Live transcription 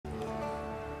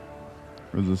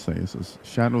What does it say? It says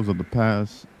shadows of the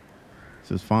past. It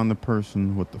says find the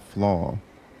person with the flaw.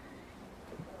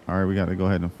 All right, we got to go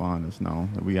ahead and find this now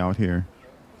that we out here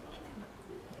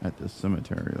at the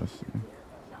cemetery. Let's see.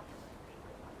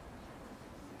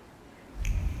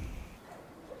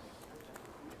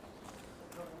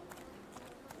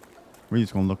 We're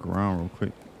just gonna look around real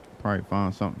quick. Probably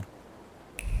find something.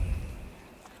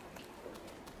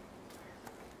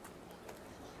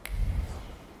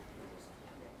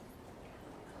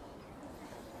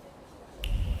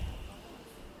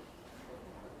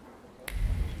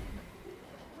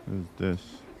 What is this?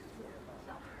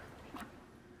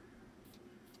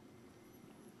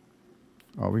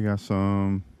 Oh, we got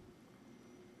some.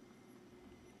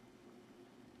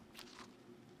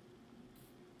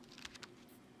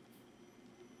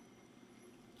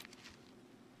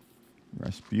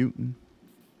 Rasputin.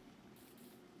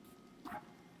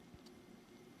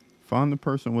 Find the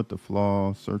person with the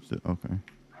flaw. Search it. Okay.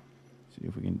 See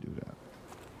if we can do that.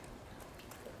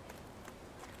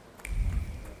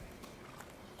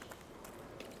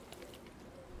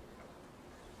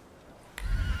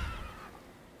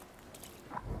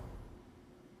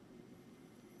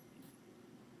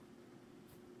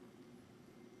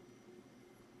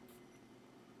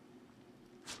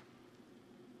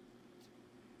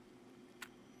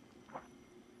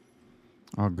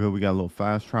 Oh, good. We got a little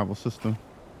fast travel system.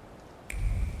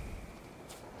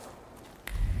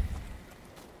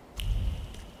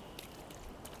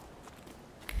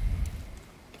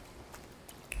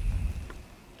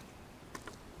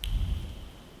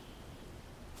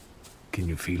 Can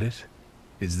you feel it?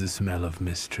 It's the smell of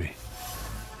mystery.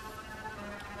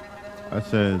 That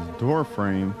says door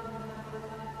frame.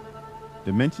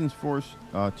 Dimensions force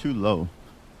too low.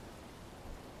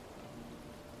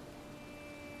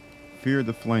 Fear of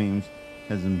the flames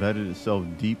has embedded itself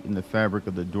deep in the fabric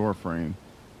of the door frame.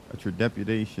 A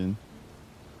trepidation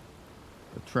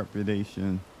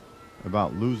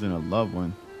about losing a loved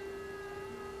one.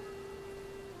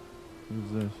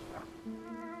 Who's this?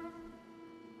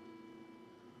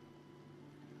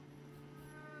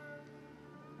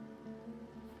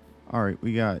 All right,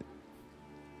 we got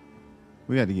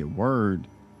to get word.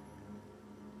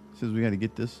 It says we got to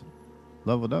get this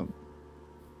leveled up.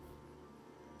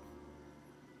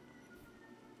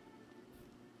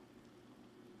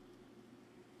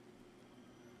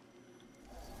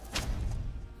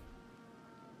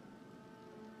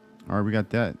 All right, we got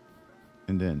that.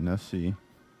 And then let's see.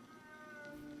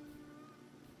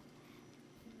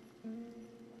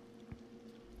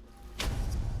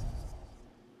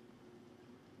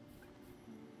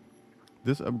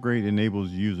 This upgrade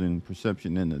enables using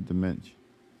perception in the dimension.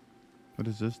 What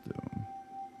does this do?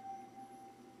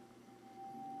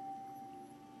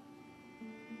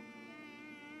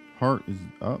 Heart is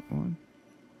up one.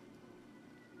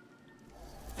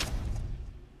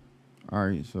 All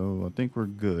right, so I think we're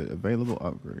good. Available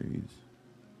upgrades.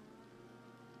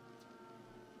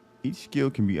 Each skill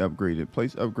can be upgraded.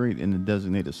 Place upgrade in the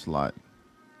designated slot.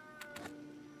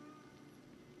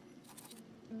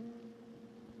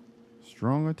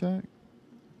 Strong attack.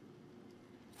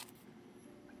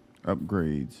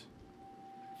 Upgrades.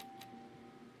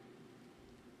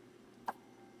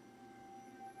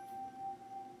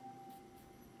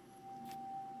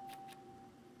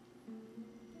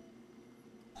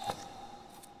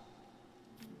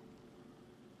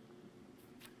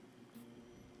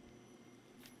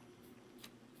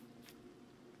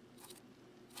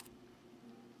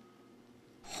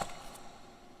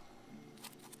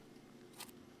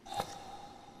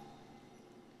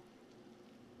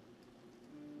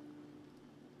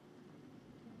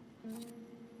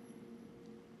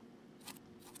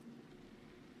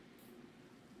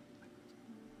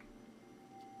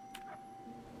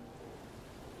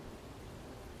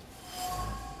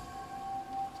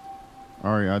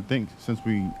 All right, I think since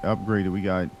we upgraded, we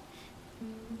got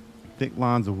thick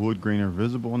lines of wood grain are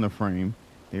visible on the frame.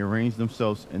 They arrange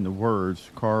themselves in the words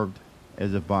carved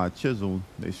as if by a chisel.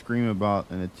 They scream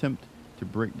about an attempt to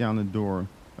break down the door,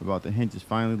 about the hinges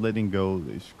finally letting go.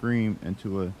 They scream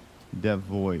into a deaf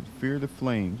void. Fear the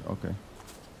flames. Okay.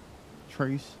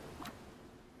 Trace.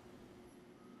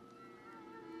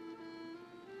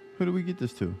 Who do we get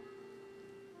this to?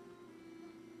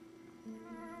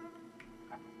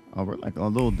 Oh, we're like a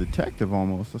little detective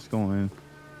almost. Let's go in.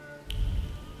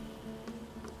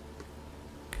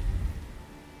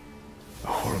 A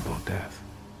horrible death.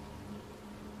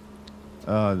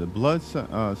 The blood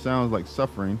sounds like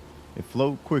suffering. It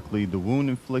flowed quickly. The wound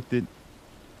inflicted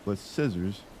with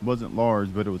scissors wasn't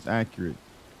large, but it was accurate.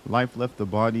 Life left the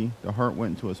body. The heart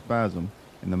went into a spasm,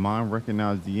 and the mind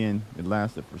recognized the end. It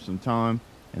lasted for some time.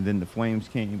 And then the flames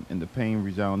came, and the pain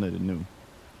resounded anew.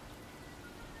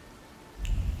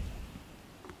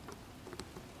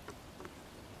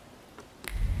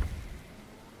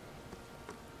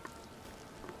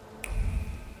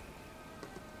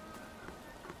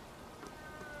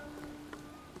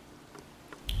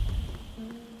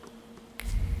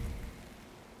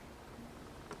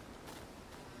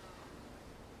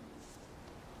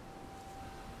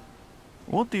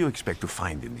 What do you expect to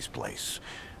find in this place?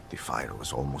 The fire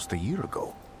was almost a year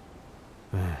ago.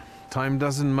 Time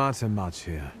doesn't matter much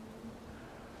here.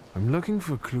 I'm looking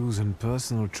for clues and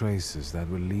personal traces that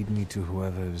will lead me to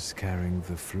whoever is carrying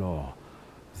the flaw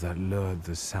that lured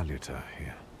the salutor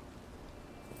here.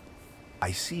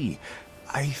 I see.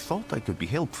 I thought I could be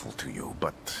helpful to you,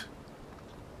 but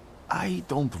I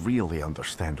don't really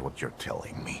understand what you're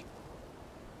telling me.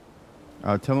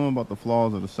 Tell him about the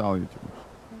flaws of the salutors.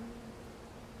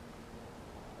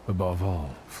 Above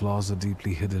all, flaws are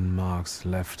deeply hidden marks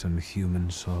left on human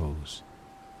souls.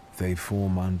 They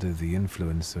form under the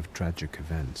influence of tragic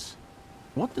events.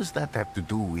 What does that have to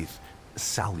do with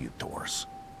salutors?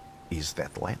 Is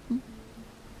that Latin?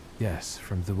 Yes,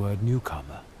 from the word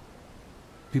newcomer.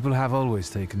 People have always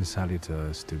taken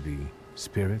salutors to be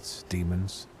spirits,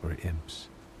 demons, or imps.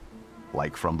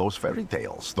 Like from those fairy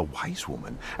tales, the wise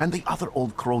woman and the other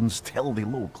old crones tell the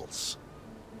locals.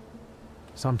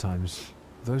 Sometimes,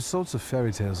 those sorts of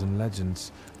fairy tales and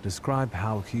legends describe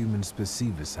how humans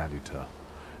perceive a salutor.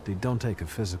 They don't take a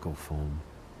physical form.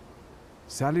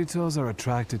 Salutors are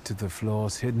attracted to the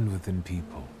flaws hidden within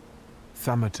people.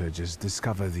 Thaumaturges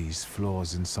discover these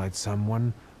flaws inside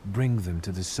someone, bring them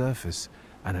to the surface,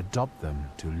 and adopt them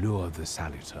to lure the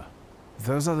salutor.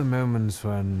 Those are the moments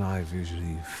when I've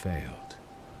usually failed.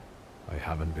 I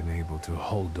haven't been able to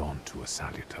hold on to a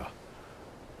salutor.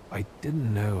 I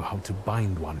didn't know how to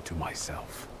bind one to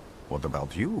myself. What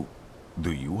about you?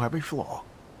 Do you have a flaw?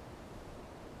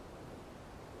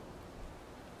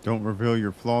 Don't reveal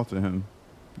your flaw to him.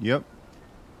 Yep.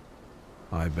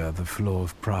 I bear the flaw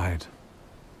of pride.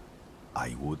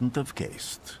 I wouldn't have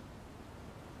guessed.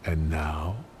 And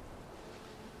now?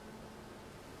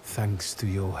 Thanks to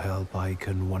your help, I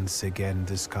can once again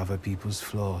discover people's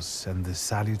flaws and the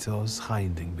salutors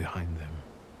hiding behind them.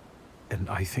 And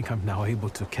I think I'm now able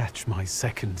to catch my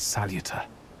second salutor.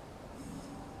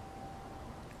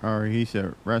 Alright, he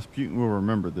said, Rasputin will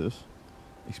remember this.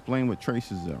 Explain what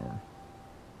traces there are.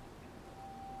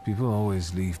 People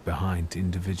always leave behind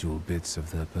individual bits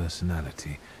of their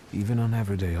personality, even on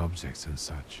everyday objects and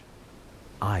such.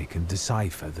 I can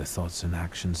decipher the thoughts and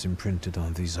actions imprinted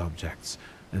on these objects,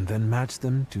 and then match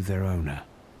them to their owner.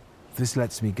 This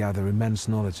lets me gather immense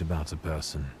knowledge about a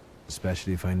person,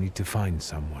 especially if I need to find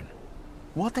someone.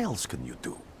 What else can you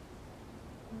do?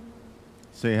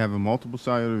 Say having multiple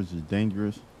salutors is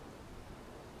dangerous.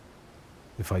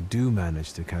 If I do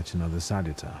manage to catch another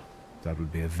salutor, that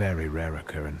would be a very rare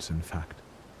occurrence, in fact.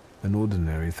 An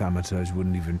ordinary thaumaturge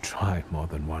wouldn't even try more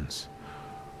than once.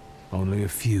 Only a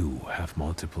few have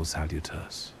multiple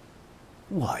salutors.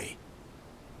 Why?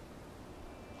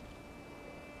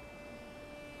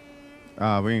 We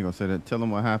ain't gonna say that. Tell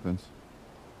him what happens.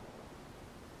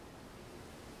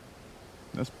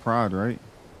 That's pride, right?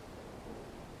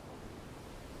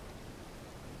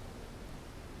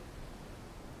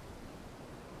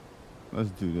 Let's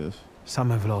do this. Some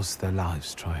have lost their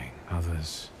lives trying,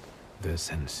 others their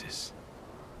senses.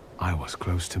 I was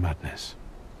close to madness.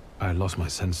 I lost my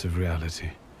sense of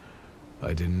reality.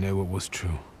 I didn't know what was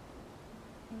true.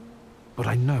 But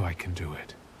I know I can do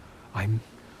it. I'm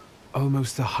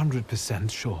almost 100%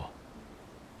 sure.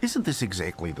 Isn't this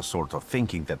exactly the sort of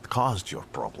thinking that caused your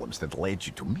problems that led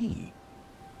you to me?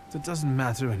 That doesn't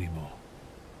matter anymore.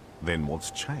 Then what's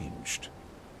changed?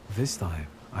 This time,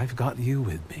 I've got you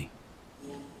with me.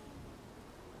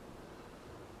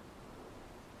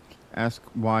 Ask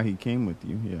why he came with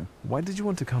you, yeah. Why did you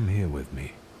want to come here with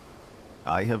me?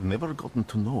 I have never gotten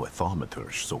to know a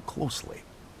thaumaturge so closely.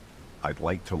 I'd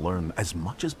like to learn as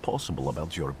much as possible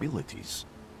about your abilities.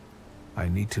 I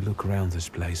need to look around this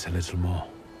place a little more.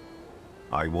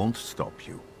 I won't stop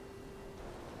you.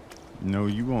 No,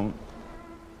 you won't.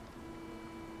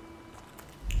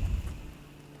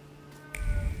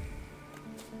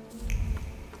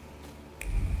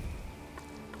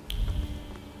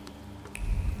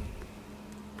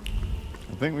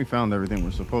 I think we found everything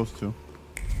we're supposed to.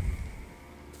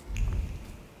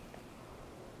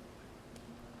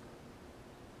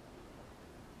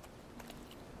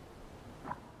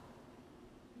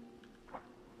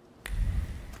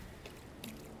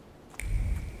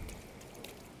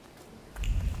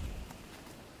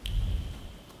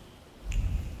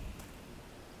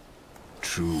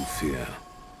 True fear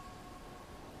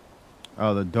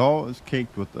The doll is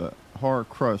caked with a hard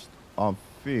crust of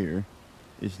fear.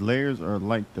 Its layers are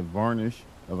like the varnish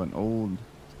of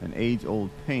an age-old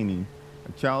painting.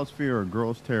 A child's fear, a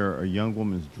girl's terror, a young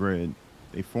woman's dread.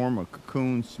 They form a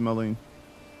cocoon smelling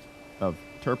of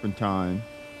turpentine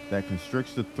that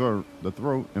constricts the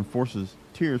throat and forces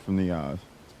tears from the eyes.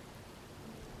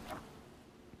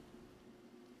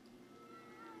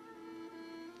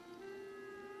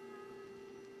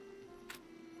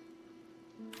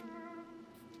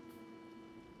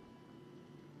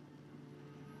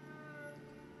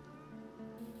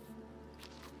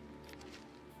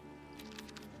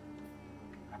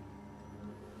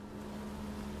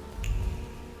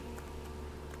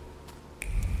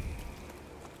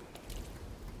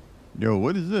 Yo,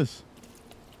 what is this?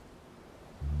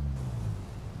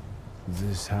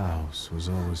 This house was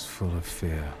always full of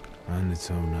fear, and its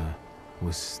owner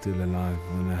was still alive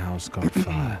when the house caught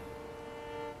fire.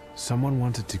 Someone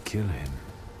wanted to kill him.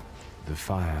 The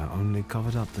fire only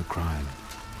covered up the crime.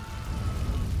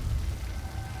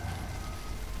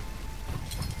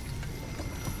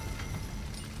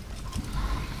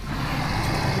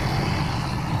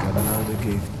 Governor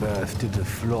gave birth to the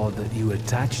flaw that you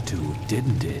attached to,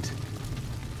 didn't it?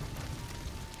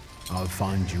 I'll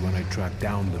find you when I track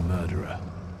down the murderer.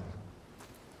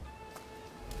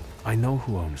 I know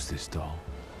who owns this doll.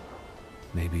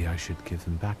 Maybe I should give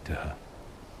them back to her.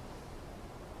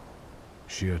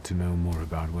 She ought to know more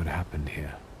about what happened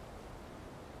here.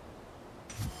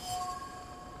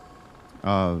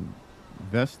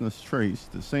 Vesna's trace.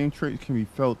 The same trace can be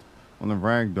felt on the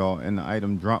rag doll and the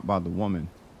item dropped by the woman.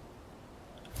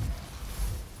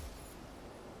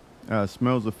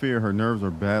 Smells of fear. Her nerves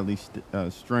are badly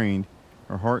strained.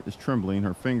 Her heart is trembling.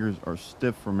 Her fingers are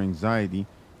stiff from anxiety.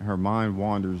 And her mind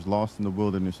wanders, lost in the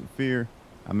wilderness of fear.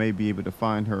 I may be able to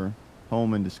find her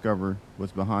home and discover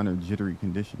what's behind her jittery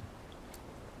condition.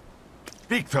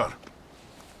 Victor!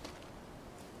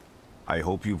 I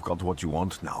hope you've got what you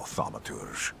want now,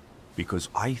 Thaumaturge. Because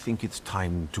I think it's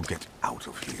time to get out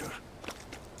of here.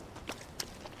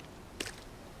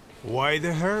 Why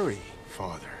the hurry,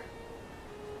 Father?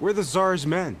 We're the Tsar's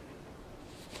men.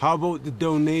 How about the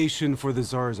donation for the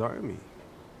Tsar's army?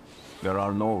 There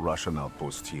are no Russian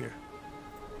outposts here.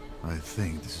 I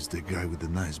think this is the guy with the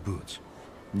nice boots.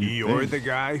 You're the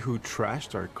guy who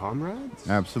trashed our comrades?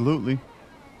 Absolutely.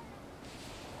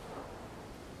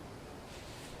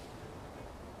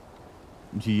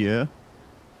 Yeah.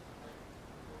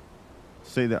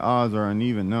 Say the odds are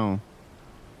uneven. No.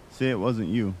 Say it wasn't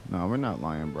you. No, we're not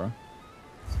lying, bro.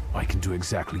 I can do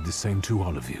exactly the same to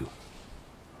all of you.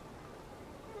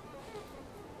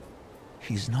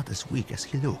 He's not as weak as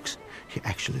he looks. He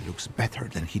actually looks better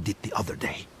than he did the other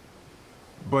day.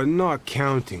 But not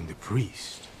counting the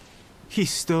priest.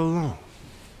 He's still alone.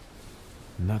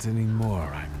 Not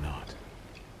anymore, I'm not.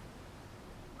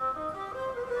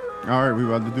 Alright, we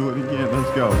about to do it again.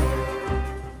 Let's go.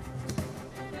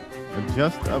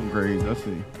 Adjust upgrades. Let's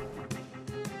see.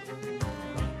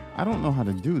 I don't know how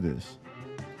to do this.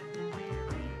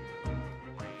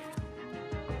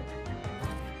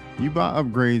 You buy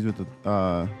upgrades with the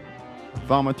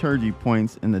thaumaturge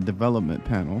points in the development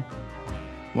panel.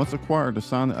 Once acquired,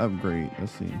 assign the upgrade.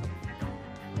 Let's see.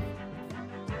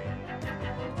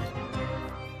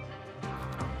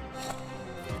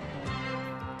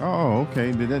 Oh,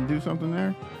 okay. Did that do something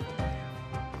there?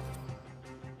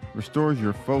 Restores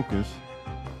your focus.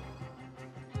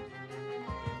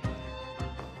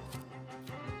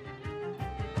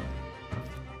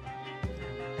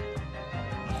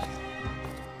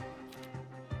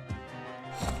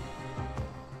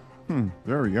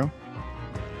 There we go.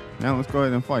 Now let's go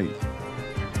ahead and fight.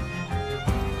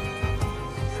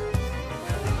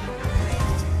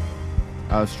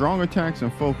 Strong attacks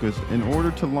and focus. In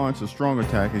order to launch a strong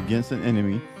attack against an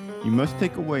enemy, you must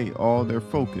take away all their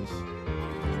focus,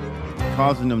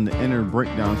 causing them to enter a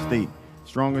breakdown state.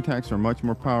 Strong attacks are much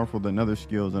more powerful than other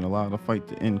skills and allow the fight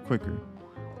to end quicker.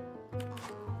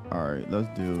 Alright, let's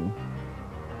do...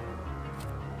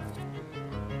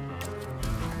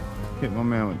 Hit my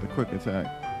man with the quick attack.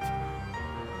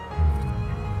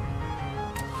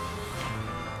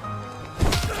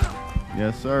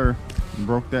 Yes, sir.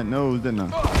 Broke that nose, didn't I?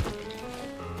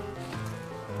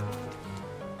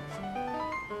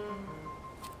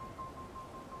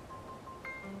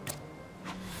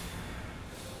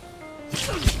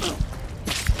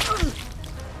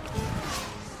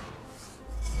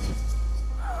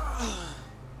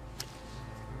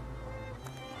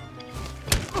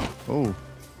 Oh.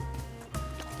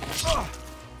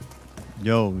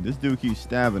 Yo, this dude keeps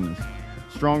stabbing us.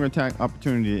 Strong attack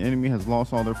opportunity. The enemy has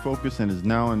lost all their focus and is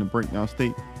now in the breakdown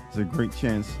state. There's a great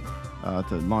chance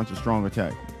to launch a strong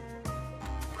attack.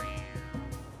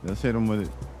 Let's hit him with it.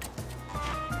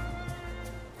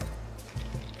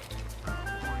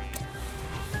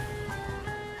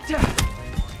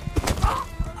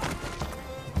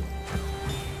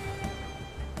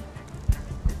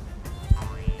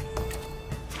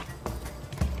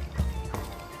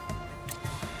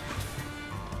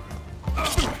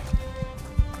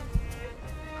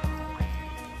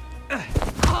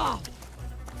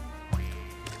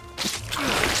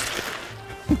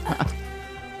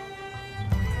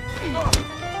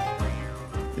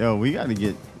 Yo, we gotta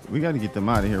get them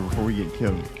out of here before we get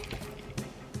killed.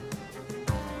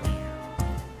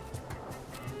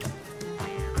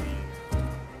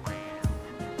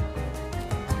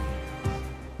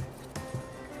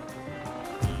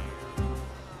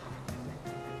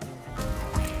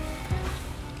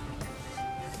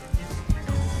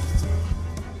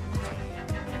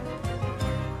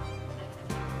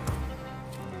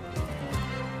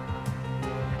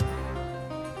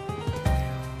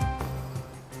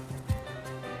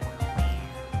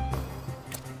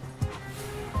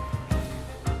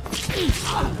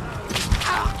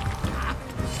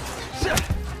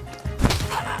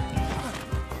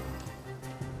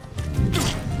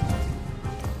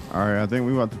 All right, I think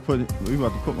we about to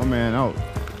put my man out.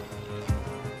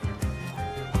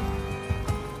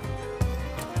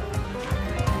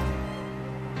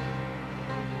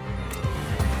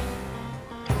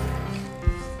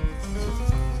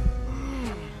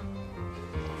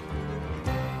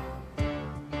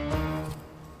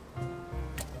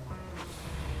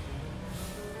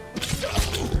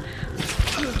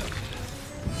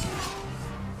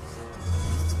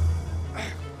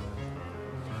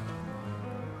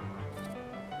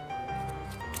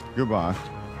 Goodbye.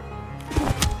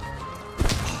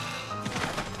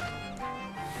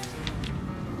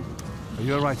 Are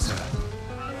you all right, sir?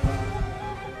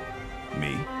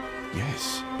 Me?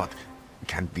 Yes, but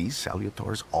can these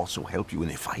salutors also help you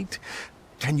in a fight?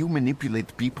 Can you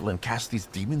manipulate people and cast these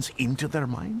demons into their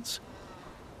minds?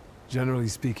 Generally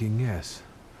speaking, yes.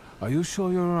 Are you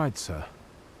sure you're all right, sir?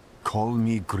 Call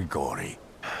me Grigori.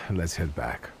 Let's head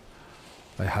back.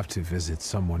 I have to visit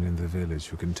someone in the village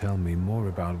who can tell me more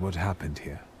about what happened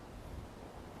here.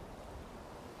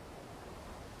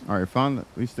 All right, fine.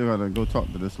 We still gotta go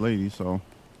talk to this lady, so.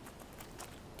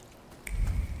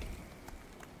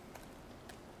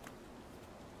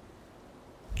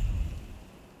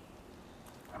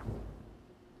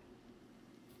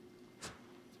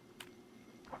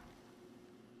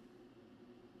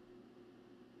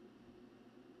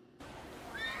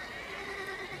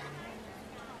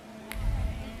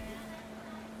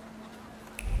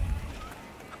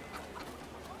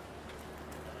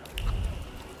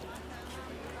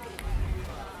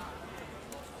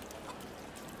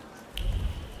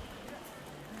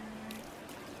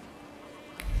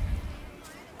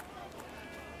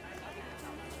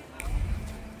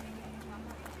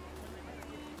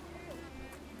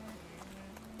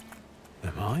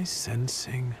 Am I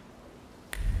sensing?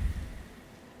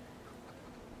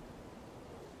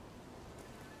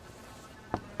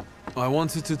 I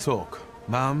wanted to talk.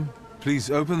 Ma'am, please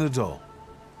open the door.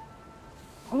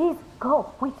 Please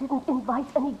go. We didn't invite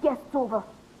any guests over.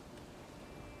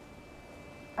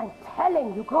 I'm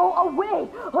telling you, go away,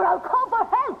 or I'll call for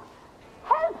help.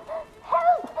 Help!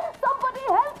 Help! Somebody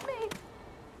help me!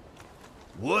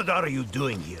 What are you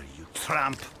doing here, you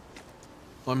tramp?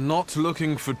 I'm not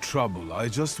looking for trouble. I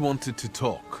just wanted to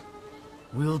talk.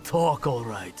 We'll talk, all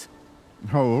right.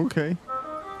 Oh, okay.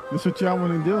 That's what y'all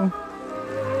want to do.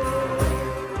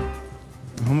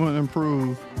 I'm gonna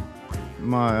improve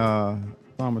my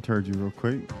thaumaturge real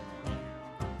quick.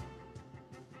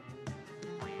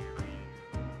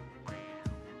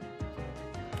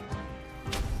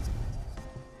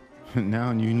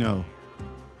 Now you know.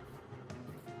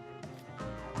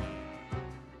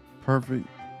 Perfect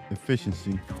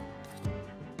efficiency.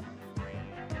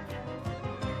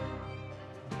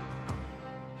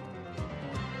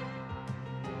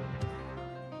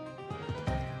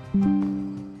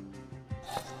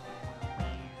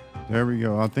 There we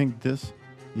go. I think this,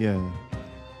 yeah.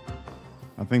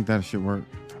 I think that should work.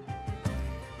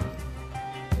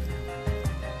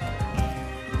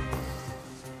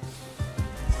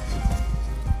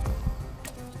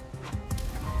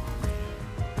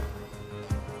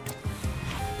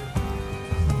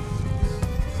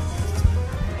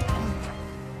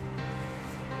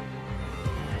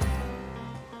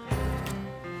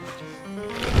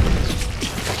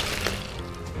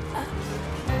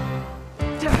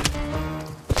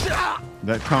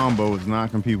 That combo is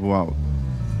knocking people out.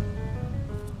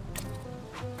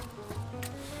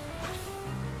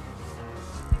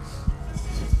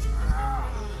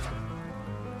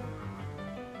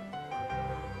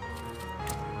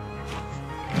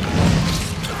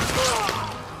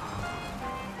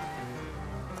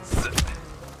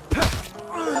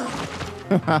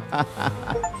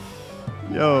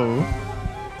 Yo.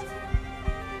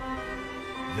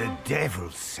 The devil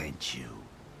sent you.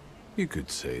 You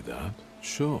could say that,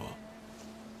 sure.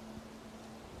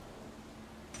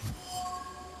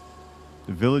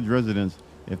 The village residents,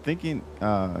 if thinking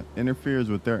interferes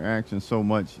with their actions so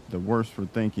much, the worse for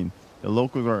thinking. The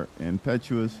locals are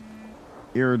impetuous,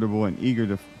 irritable, and eager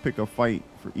to pick a fight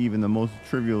for even the most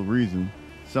trivial reason.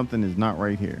 Something is not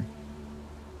right here.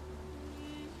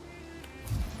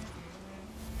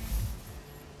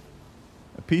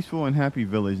 A peaceful and happy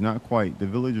village, not quite. The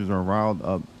villagers are riled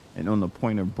up and on the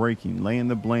point of breaking, laying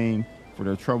the blame for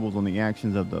their troubles on the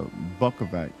actions of the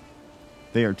Bukovac.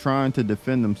 They are trying to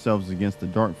defend themselves against the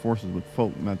dark forces with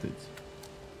folk methods.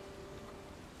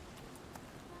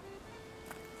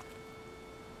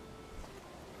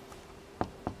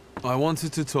 I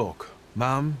wanted to talk.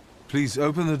 Ma'am, please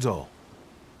open the door.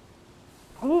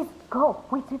 Please go.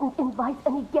 We didn't invite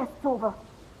any guests over.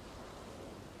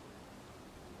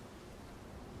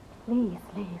 Please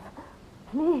leave.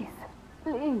 Please,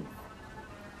 please.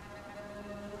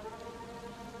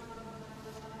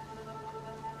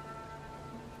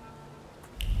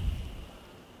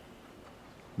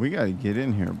 We gotta get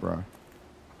in here, bro.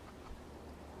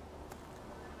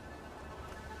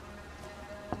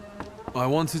 I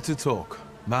wanted to talk.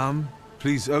 Ma'am,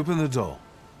 please open the door.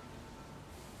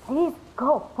 Please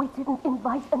go. We didn't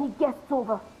invite any guests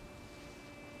over.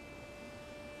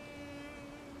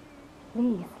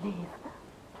 Please leave.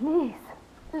 Please,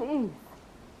 please.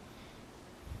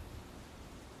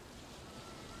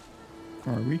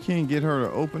 All right, we can't get her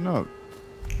to open up.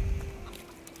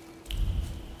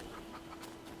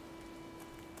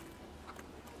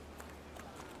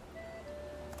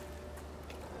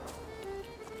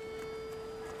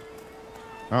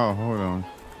 Oh, hold on.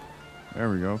 There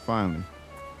we go, finally.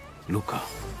 Luca.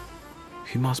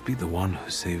 He must be the one who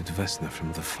saved Vesna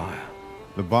from the fire.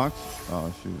 The box,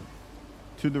 oh shoot.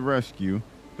 To the rescue,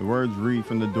 the words read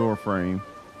from the door frame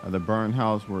of the burned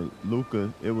house where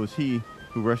Luca, it was he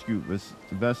who rescued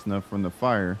Vesna from the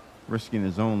fire, risking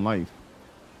his own life.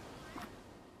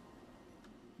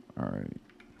 All right.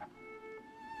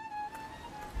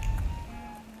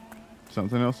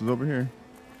 Something else is over here.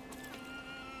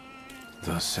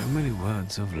 There are so many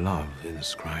words of love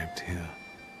inscribed here.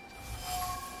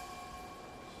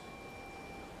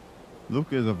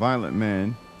 Luca is a violent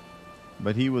man,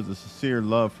 but he was a sincere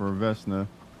love for Vesna.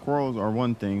 Quarrels are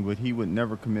one thing, but he would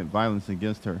never commit violence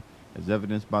against her, as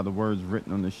evidenced by the words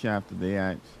written on the shaft of the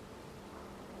axe.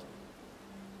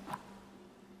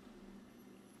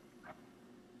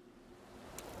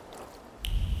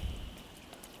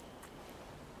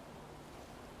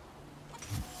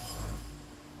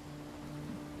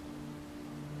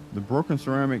 The broken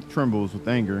ceramic trembles with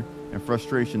anger and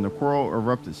frustration. The quarrel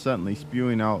erupted suddenly,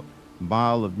 spewing out a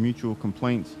bile of mutual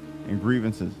complaints and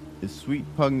grievances. Its sweet,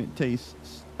 pungent taste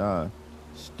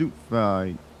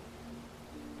stupefied,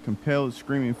 compelled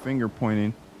screaming, finger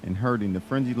pointing, and hurting. The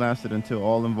frenzy lasted until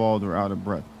all involved were out of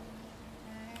breath.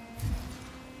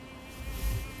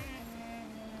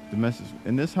 The message.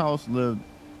 In this house lived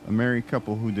a married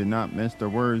couple who did not mince their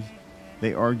words.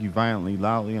 They argue violently,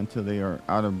 loudly, until they are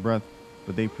out of breath,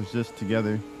 but they persist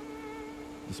together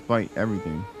despite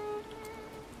everything.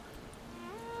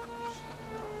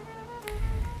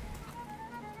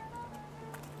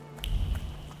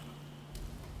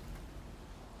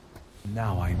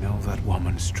 Now I know that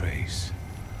woman's trace.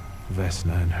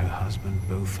 Vesna and her husband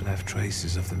both left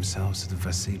traces of themselves at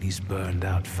Vasily's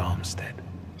burned-out farmstead.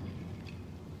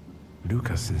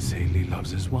 Luca sincerely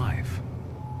loves his wife.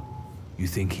 You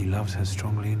think he loves her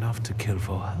strongly enough to kill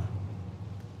for her?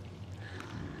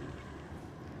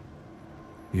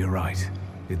 You're right.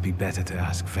 It'd be better to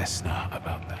ask Vesna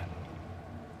about that.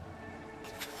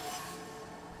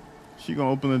 She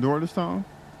gonna open the door this time?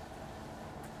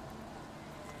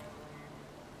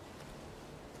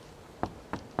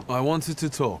 I wanted to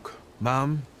talk.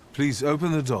 Ma'am, please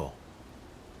open the door.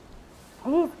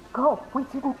 Please go. We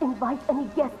didn't invite any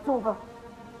guests over.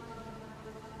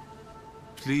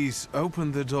 Please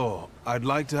open the door. I'd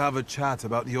like to have a chat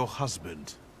about your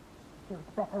husband.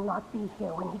 You'd better not be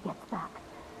here when he gets back.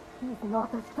 He's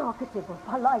not as talkative or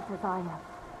polite as I am.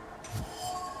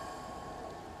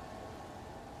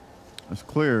 It's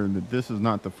clear that this is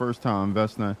not the first time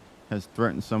Vesna has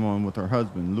threatened someone with her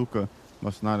husband. Luca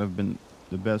must not have been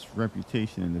the best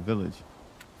reputation in the village.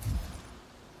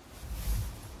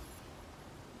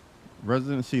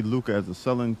 Residents see Luca as a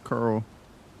sullen cur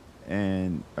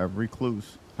and a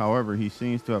recluse. However, he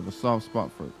seems to have a soft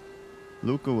spot for it.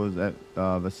 Luca was at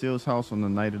Vasil's house on the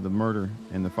night of the murder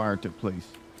and the fire took place.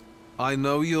 I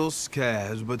know you're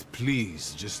scared, but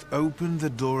please just open the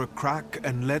door a crack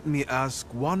and let me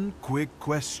ask one quick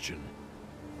question.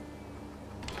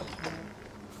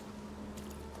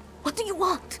 What do you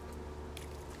want?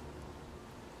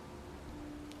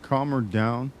 Calm her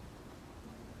down.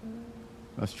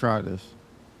 Let's try this.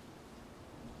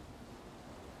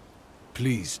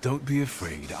 Please, don't be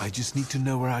afraid. I just need to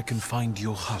know where I can find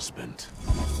your husband.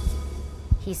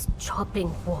 He's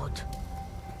chopping wood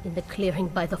in the clearing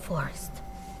by the forest.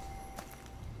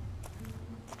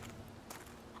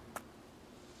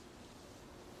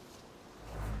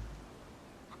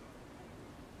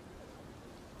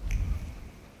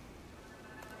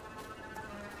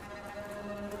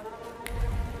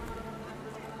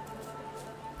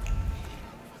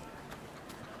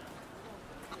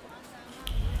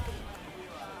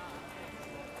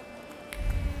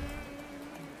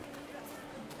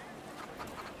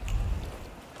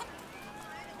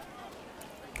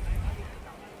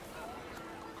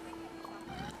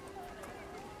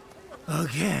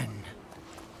 Again.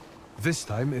 This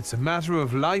time, it's a matter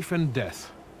of life and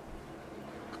death.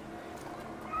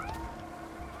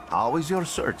 How is your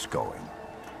search going?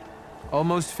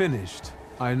 Almost finished.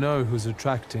 I know who's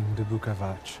attracting the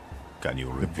Bukavach. Can you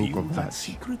The reveal Book of that Vats.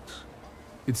 secret?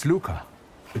 It's Luca.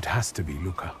 It has to be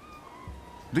Luca.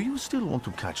 Do you still want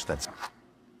to catch that?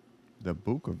 The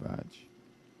Bukovac.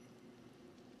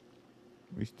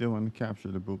 We still want to capture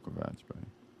the Bukovac, buddy.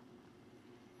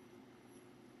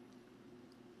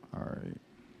 Alright.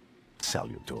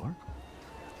 Salutor?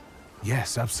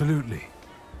 Yes, absolutely.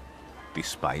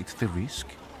 Despite the risk?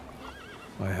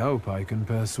 I hope I can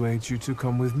persuade you to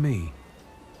come with me.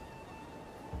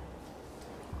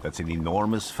 That's an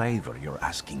enormous favor you're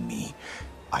asking me.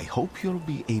 I hope you'll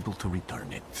be able to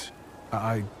return it.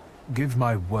 I give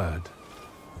my word.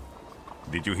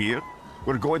 Did you hear?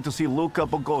 We're going to see Luca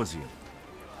Bogosian.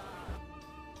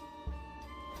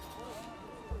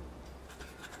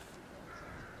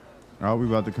 Oh, we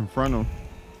about to confront him.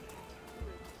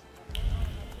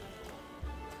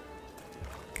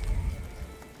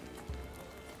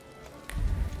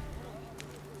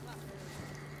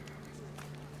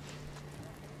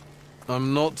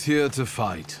 I'm not here to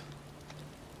fight.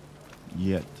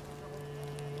 Yet.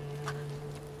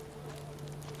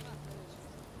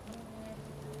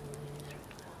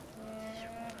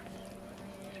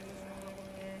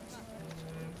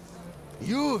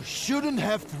 You shouldn't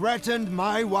have threatened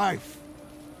my wife.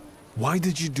 Why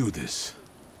did you do this?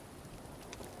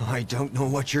 I don't know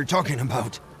what you're talking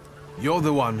about. You're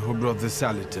the one who brought the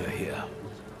Salutor here.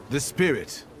 The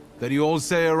spirit that you all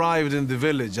say arrived in the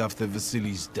village after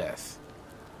Vasily's death.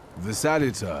 The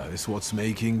Salutor is what's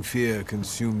making fear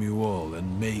consume you all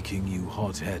and making you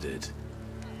hot-headed.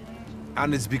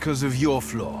 And it's because of your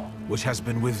flaw, which has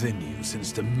been within you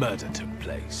since the murder took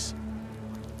place.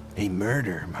 A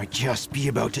murder might just be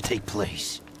about to take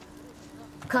place.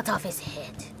 Cut off his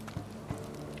head.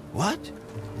 What?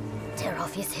 Tear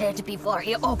off his head before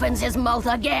he opens his mouth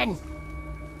again.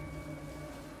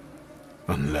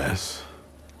 Unless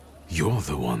you're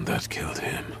the one that killed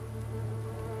him.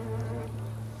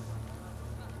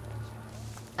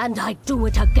 And I'd do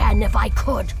it again if I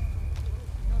could.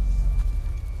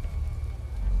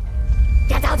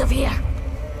 Get out of here!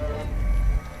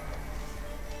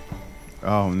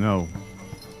 Oh no.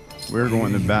 We're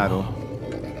going to battle.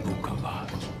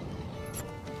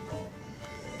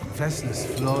 Vesna's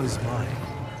flaw is mine,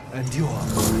 and you are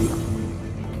mine.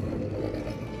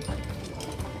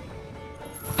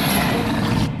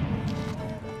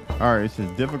 Alright, it says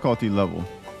difficulty level.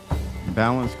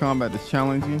 Balanced combat is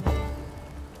challenging.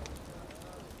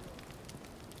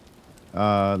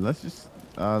 Let's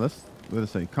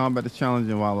say combat is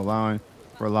challenging while allowing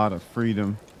for a lot of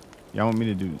freedom. Y'all want me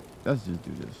to do, let's just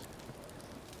do this.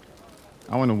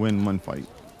 I want to win one fight.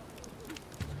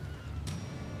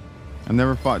 I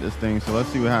never fought this thing, so let's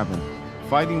see what happens.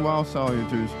 Fighting wild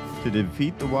salutors. To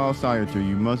defeat the wild salutor,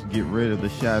 you must get rid of the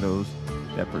shadows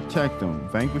that protect him.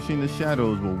 Vanquishing the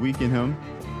shadows will weaken him,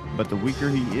 but the weaker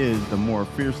he is, the more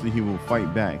fiercely he will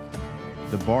fight back.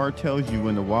 The bar tells you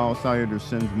when the wild salutor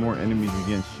sends more enemies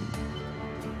against you.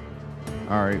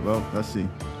 Alright, well, let's see.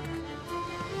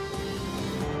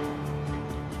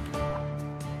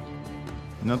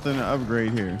 Nothing to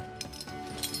upgrade here.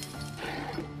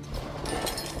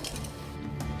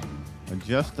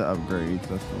 Adjust the upgrades.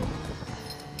 Let's see.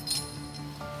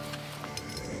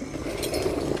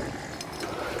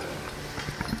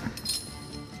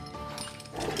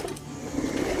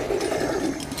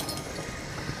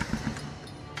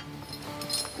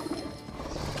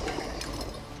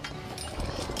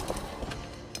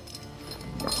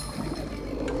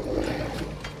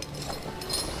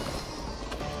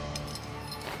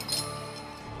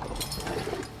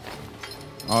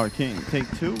 Oh, it can't take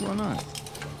two? Why not?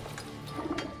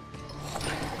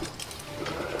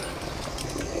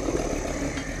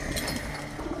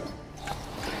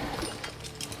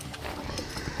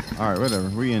 Alright, whatever.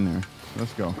 We in there.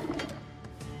 Let's go.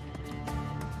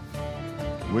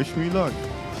 Wish me luck.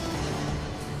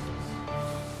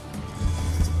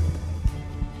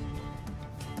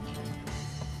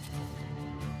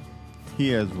 He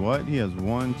has what? He has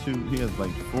 1, 2, he has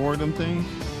like 4 of them things?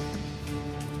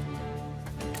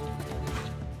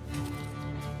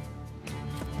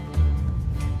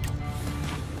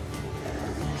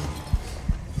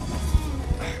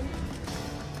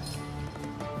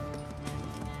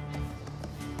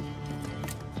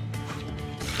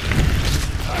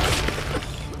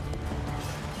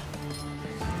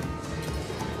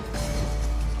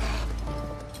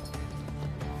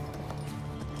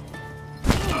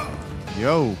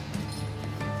 Yo.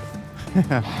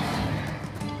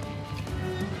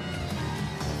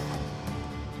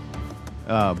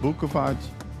 Bukafaj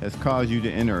has caused you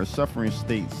to enter a suffering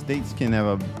state. States can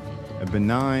have a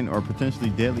benign or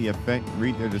potentially deadly effect.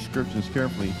 Read their descriptions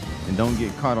carefully and don't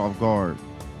get caught off guard.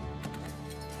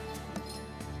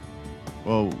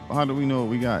 Well, how do we know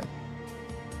what we got?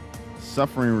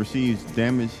 Suffering receives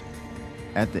damage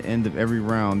at the end of every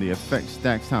round. The effect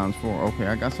stacks times 4. Okay,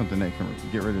 I got something that can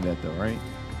get rid of that though, right?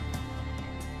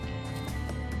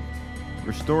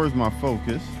 Restores my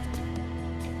focus.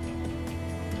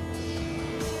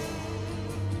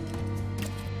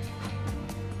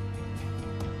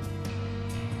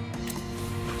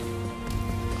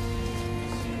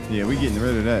 Yeah, we getting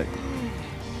rid of that.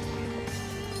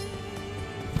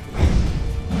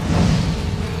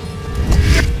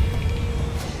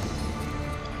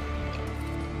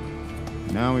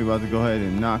 Now we about to go ahead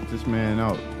and knock this man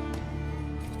out.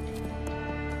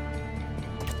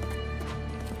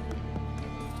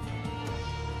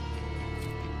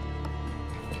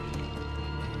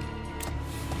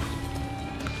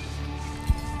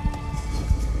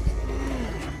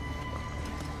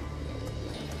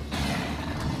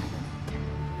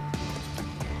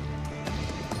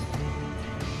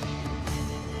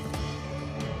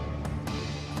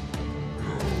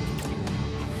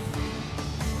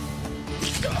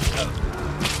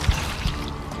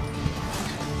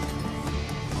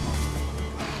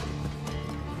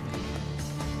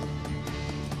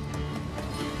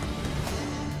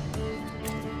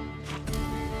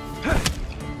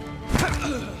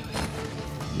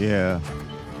 Yeah.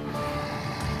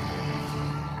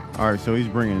 All right, so he's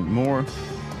bringing more.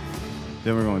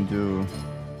 Then we're going to do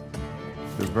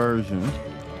diversion.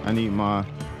 I need my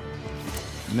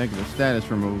negative status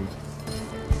removed.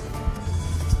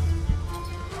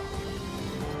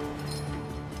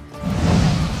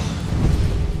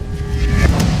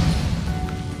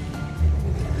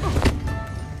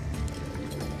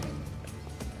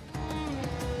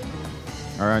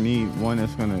 All right, I need one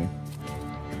that's going to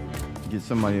get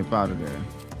somebody up out of there.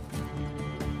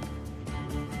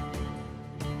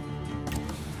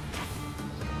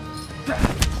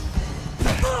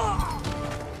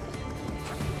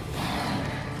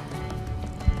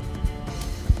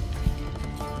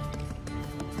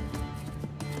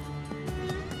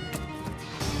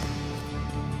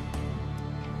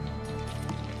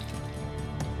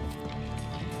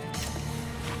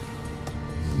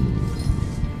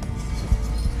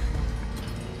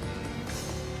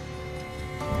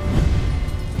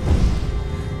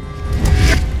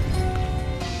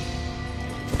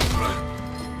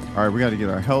 All right, we got to get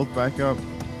our health back up.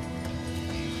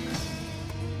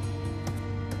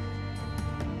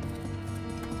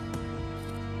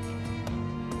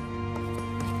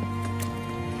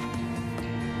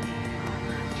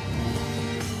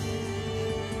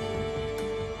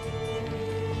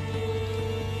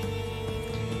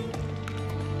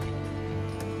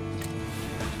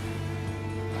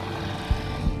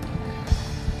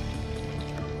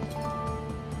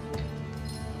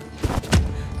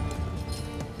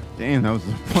 Damn, that was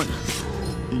a punch.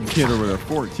 You hit her with a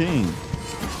 14.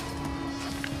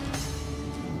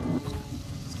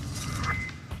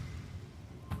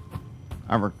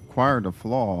 I required a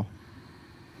flaw.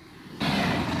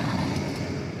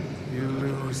 You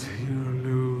lose, you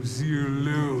lose, you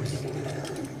lose.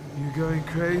 You're going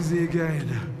crazy again,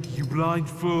 you blind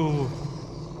fool.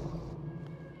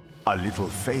 A little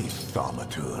faith,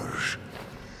 Thaumaturge.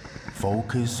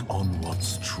 Focus on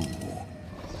what's true.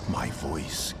 My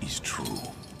voice is true.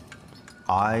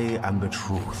 I am the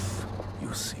truth,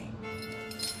 you see.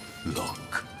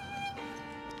 Look.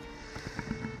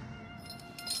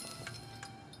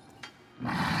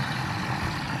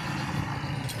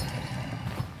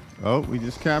 Oh, we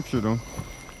just captured him.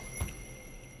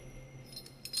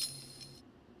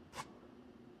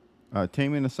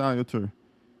 Taming the salutor.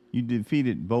 You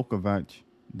defeated Volkovach,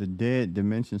 the dead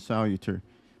dimension salutor,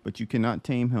 but you cannot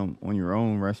tame him on your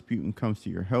own. Rasputin comes to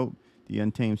your help. The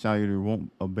untamed salutor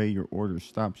won't obey your orders,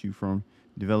 stops you from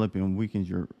developing and weakens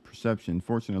your perception.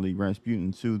 Fortunately,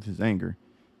 Rasputin soothes his anger.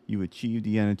 You achieve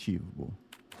the unachievable.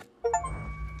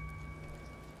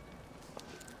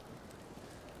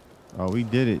 Oh, we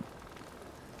did it.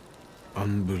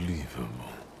 Unbelievable.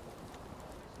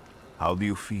 How do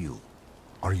you feel?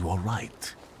 Are you all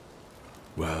right?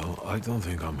 Well, I don't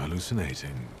think I'm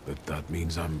hallucinating, but that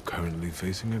means I'm currently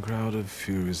facing a crowd of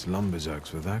furious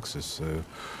lumberjacks with axes, so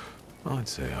I'd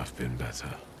say I've been better.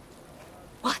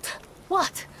 What?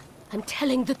 What? I'm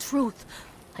telling the truth.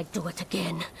 I do it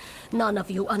again. None of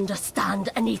you understand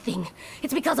anything.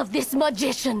 It's because of this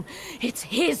magician. It's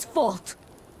his fault.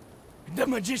 The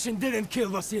magician didn't kill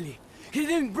Vasily. He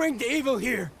didn't bring the evil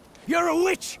here. You're a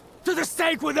witch! To the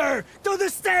stake with her! To the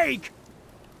stake!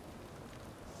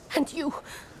 And you...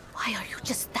 why are you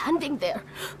just standing there?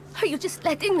 Are you just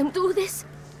letting them do this?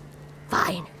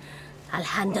 Fine. I'll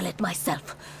handle it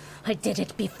myself. I did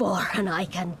it before, and I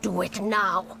can do it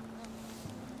now.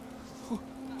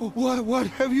 What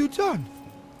have you done?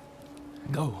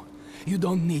 Go. You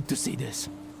don't need to see this.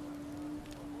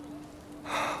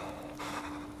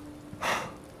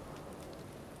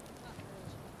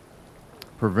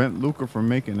 Prevent Luca from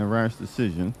making a rash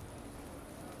decision.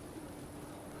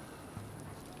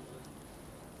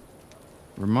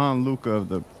 Remind Luca of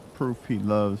the proof he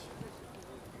loves.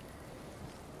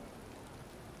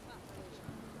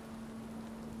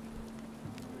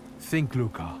 Think,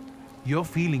 Luca. Your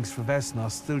feelings for Vesna are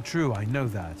still true, I know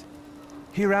that.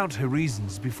 Hear out her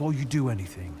reasons before you do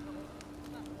anything.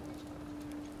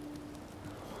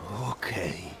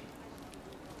 Okay.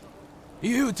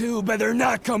 You two better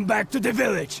not come back to the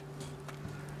village!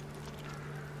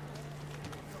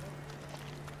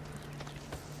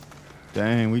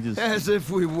 Dang, we just As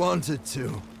if we wanted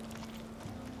to.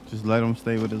 let him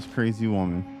stay with this crazy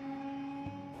woman.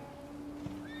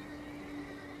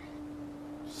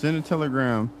 Send a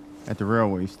telegram at the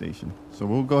railway station. So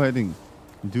we'll go ahead and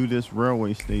do this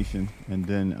railway station, and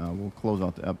then we'll close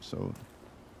out the episode.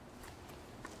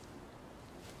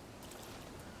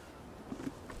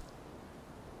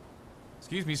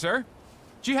 Excuse me, sir.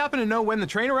 Do you happen to know when the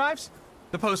train arrives?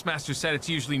 The postmaster said it's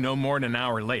usually no more than an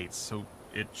hour late, so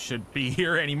it should be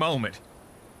here any moment.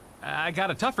 I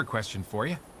got a tougher question for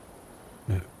you.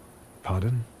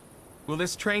 Pardon? Will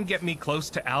this train get me close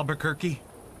to Albuquerque?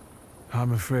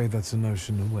 I'm afraid that's an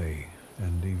ocean away,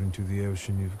 and even to the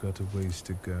ocean you've got a ways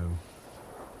to go.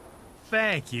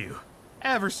 Thank you.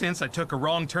 Ever since I took a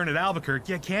wrong turn at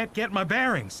Albuquerque, I can't get my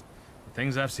bearings. The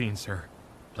things I've seen, sir.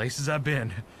 Places I've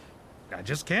been. I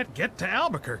just can't get to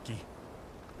Albuquerque.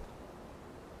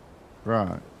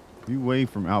 Right. You way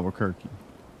from Albuquerque.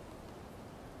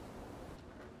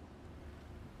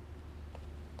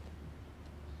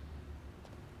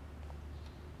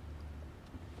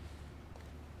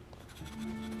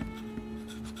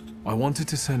 I wanted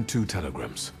to send 2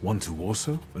 telegrams, one to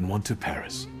Warsaw and one to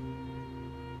Paris.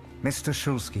 Mr.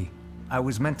 Shulsky, I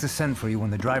was meant to send for you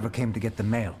when the driver came to get the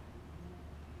mail.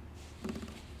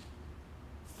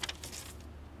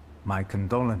 My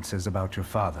condolences about your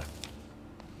father.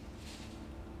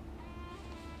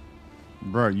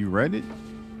 Bro, you read it?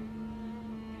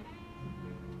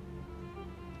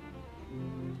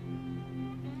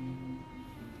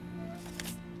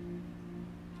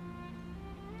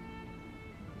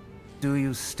 Do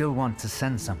you still want to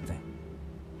send something?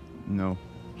 No.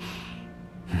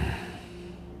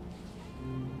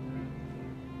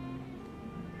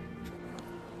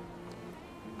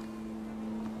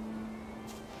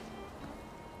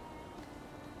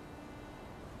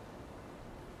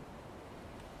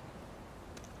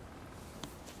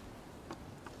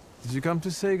 Did you come to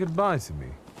say goodbye to me?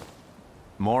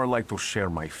 More like to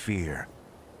share my fear.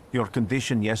 Your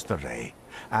condition yesterday,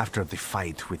 after the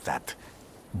fight with that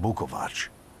Bukovac,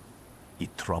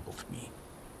 it troubled me.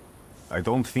 I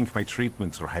don't think my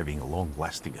treatments are having a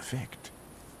long-lasting effect.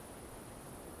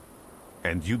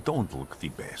 And you don't look the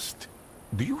best.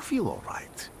 Do you feel all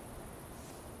right?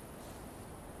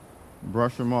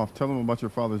 Brush him off. Tell him about your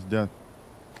father's death.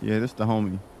 Yeah, this the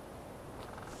homie.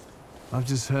 I've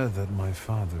just heard that my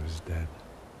father is dead.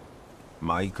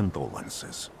 My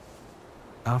condolences.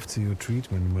 After your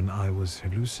treatment, when I was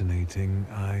hallucinating,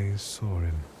 I saw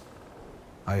him.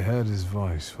 I heard his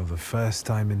voice for the first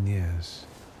time in years.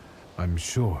 I'm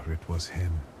sure it was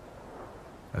him.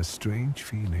 A strange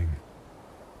feeling.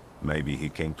 Maybe he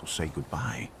came to say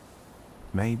goodbye.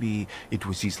 Maybe it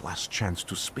was his last chance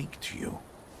to speak to you.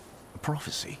 A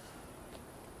prophecy.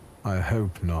 I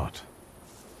hope not.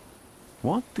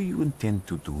 What do you intend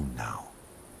to do now?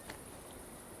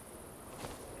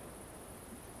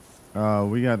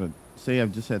 We gotta say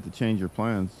I've just had to change your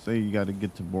plans. Say you gotta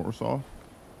get to Warsaw.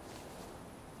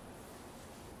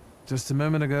 Just a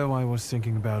moment ago, I was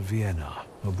thinking about Vienna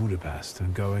or Budapest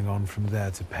and going on from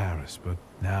there to Paris, but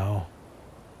now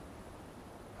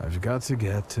I've got to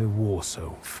get to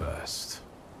Warsaw first.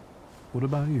 What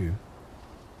about you?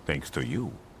 Thanks to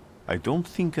you, I don't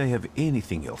think I have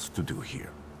anything else to do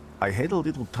here. I had a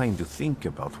little time to think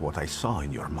about what I saw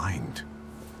in your mind.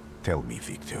 Tell me,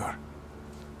 Victor,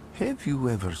 have you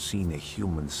ever seen a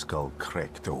human skull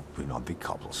cracked open on the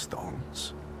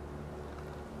cobblestones?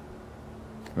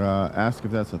 Ask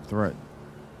if that's a threat.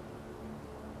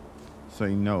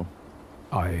 Say no.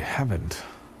 I haven't.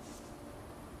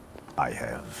 I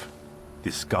have.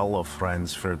 The skull of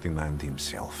Franz Ferdinand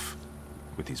himself,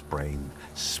 with his brain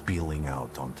spilling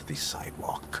out onto the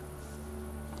sidewalk.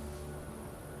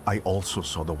 I also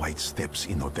saw the white steps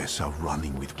in Odessa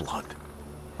running with blood.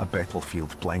 A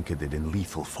battlefield blanketed in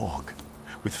lethal fog,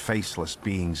 with faceless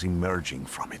beings emerging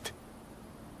from it.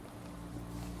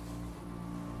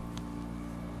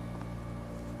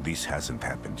 This hasn't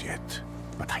happened yet,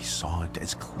 but I saw it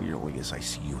as clearly as I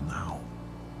see you now.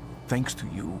 Thanks to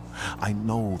you, I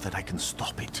know that I can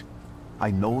stop it.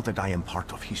 I know that I am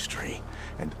part of history,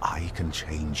 and I can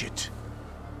change it.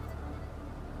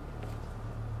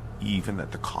 Even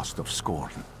at the cost of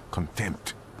scorn,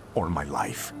 contempt, or my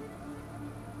life.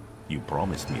 You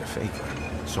promised me a favor,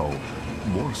 so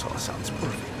Warsaw sounds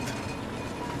perfect.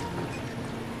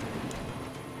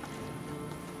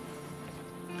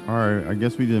 Alright, I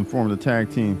guess we didn't form the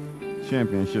tag team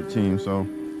championship team, so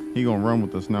he gonna run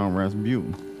with us now,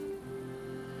 Rasputin.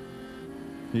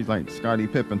 He's like Scottie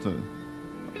Pippen to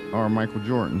our Michael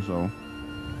Jordan, so.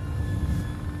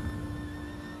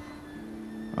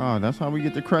 Oh, that's how we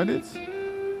get the credits?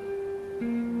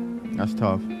 That's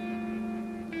tough.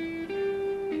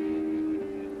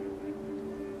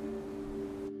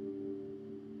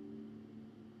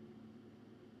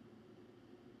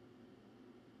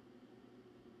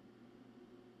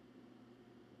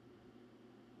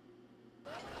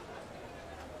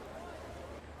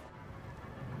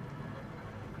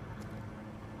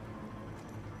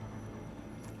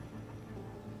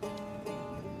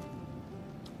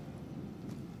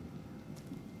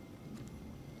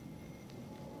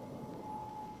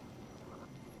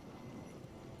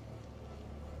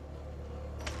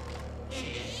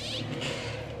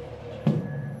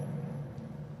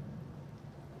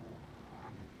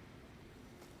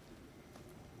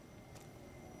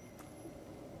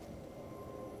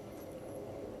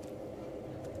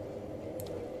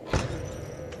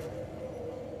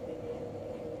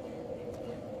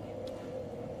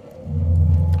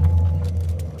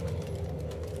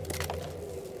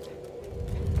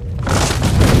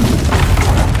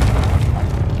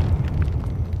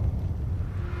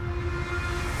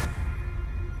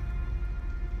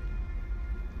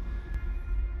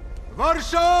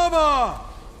 Warszawa!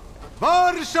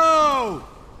 Warsaw!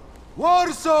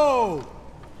 Warsaw!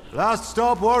 Last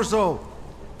stop, Warsaw.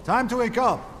 Time to wake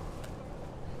up.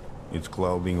 It's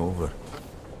clouding over.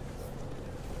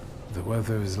 The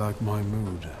weather is like my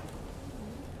mood.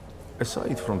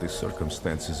 Aside from the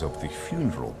circumstances of the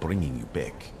funeral bringing you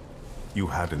back, you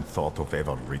hadn't thought of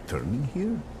ever returning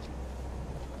here?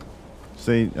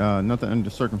 Say nothing under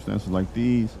circumstances like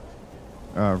these.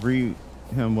 Read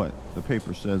him what the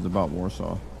paper says about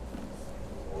Warsaw.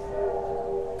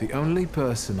 The only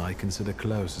person I consider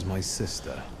close is my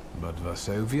sister, but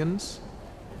Varsovians?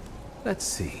 Let's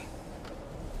see.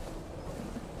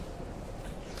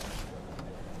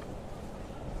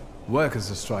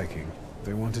 Workers are striking.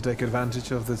 They want to take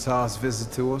advantage of the Tsar's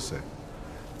visit to Warsaw.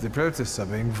 The protests are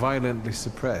being violently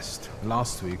suppressed.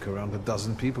 Last week, around a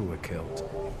dozen people were killed.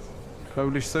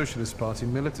 Polish Socialist Party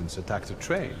militants attacked a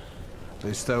train.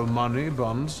 They stole money,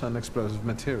 bonds, and explosive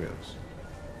materials.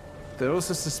 They're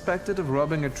also suspected of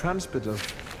robbing a transport of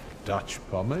Dutch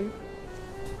pomade.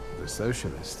 The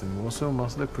socialists in Warsaw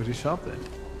must look pretty sharp then.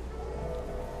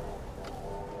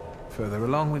 Further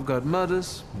along, we've got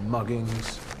murders,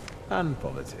 muggings, and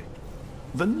poverty.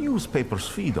 The newspapers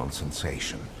feed on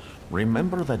sensation.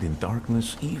 Remember that in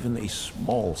darkness, even a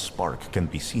small spark can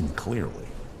be seen clearly.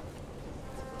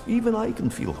 Even I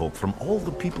can feel hope from all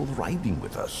the people riding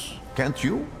with us. Can't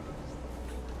you?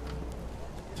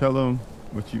 Tell them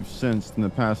what you've sensed in the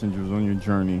passengers on your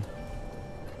journey.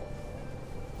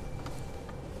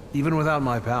 Even without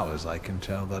my powers, I can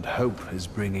tell that hope is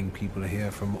bringing people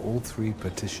here from all three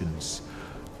petitions.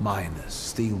 Miners,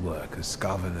 steelworkers,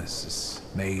 governesses,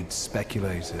 maids,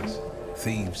 speculators,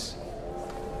 thieves.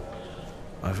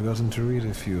 I've gotten to read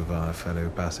a few of our fellow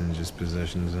passengers'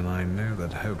 possessions, and I know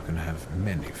that hope can have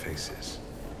many faces.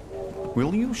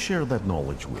 Will you share that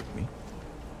knowledge with me?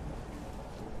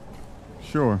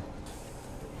 Sure.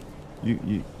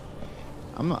 I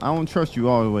don't trust you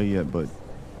all the way yet, but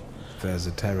There's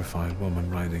a terrified woman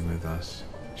riding with us.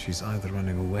 She's either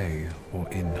running away or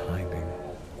in hiding.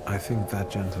 I think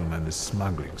that gentleman is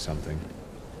smuggling something,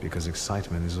 because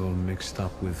excitement is all mixed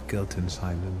up with guilt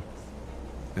inside him.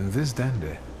 And this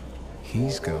dandy,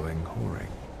 he's going whoring.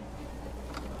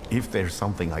 If there's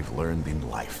something I've learned in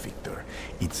life, Victor,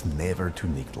 it's never to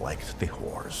neglect the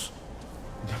horse.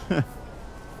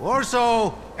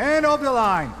 Warsaw, end of the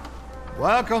line.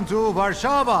 Welcome to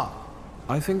Warsaw.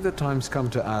 I think the time's come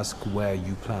to ask where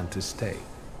you plan to stay.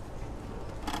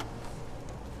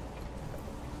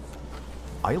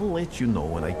 I'll let you know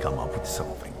when I come up with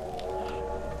something.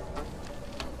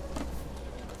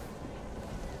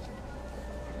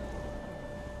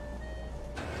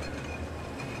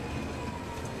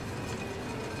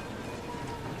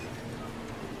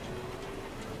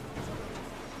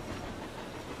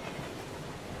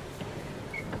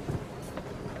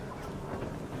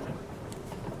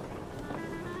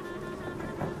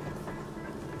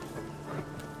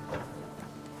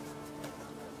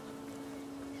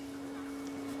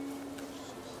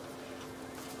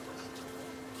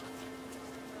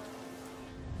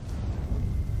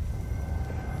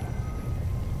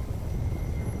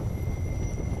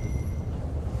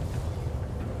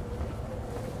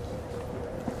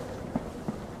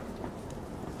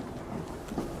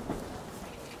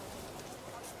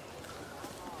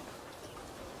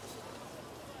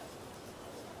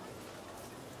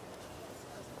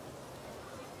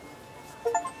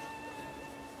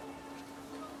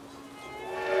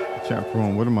 chapter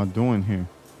 1. What am I doing here?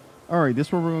 All right, this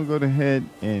is where we're going to go ahead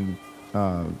and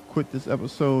quit this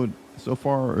episode. So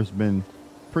far, it's been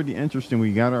pretty interesting.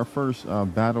 We got our first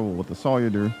battle with the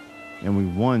salutors, and we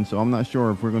won. So I'm not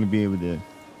sure if we're going to be able to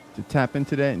tap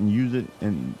into that and use it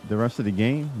in the rest of the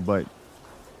game, but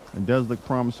it does look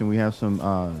promising. We have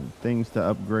some things to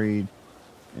upgrade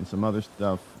and some other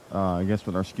stuff, I guess,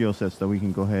 with our skill sets that we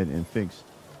can go ahead and fix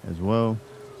as well.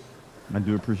 I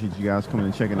do appreciate you guys coming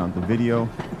and checking out the video.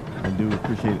 I do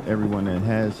appreciate everyone that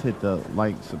has hit the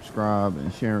like, subscribe,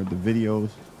 and sharing the videos,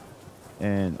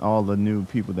 and all the new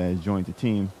people that has joined the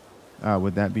team.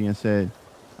 With that being said,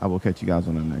 I will catch you guys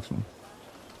on the next one.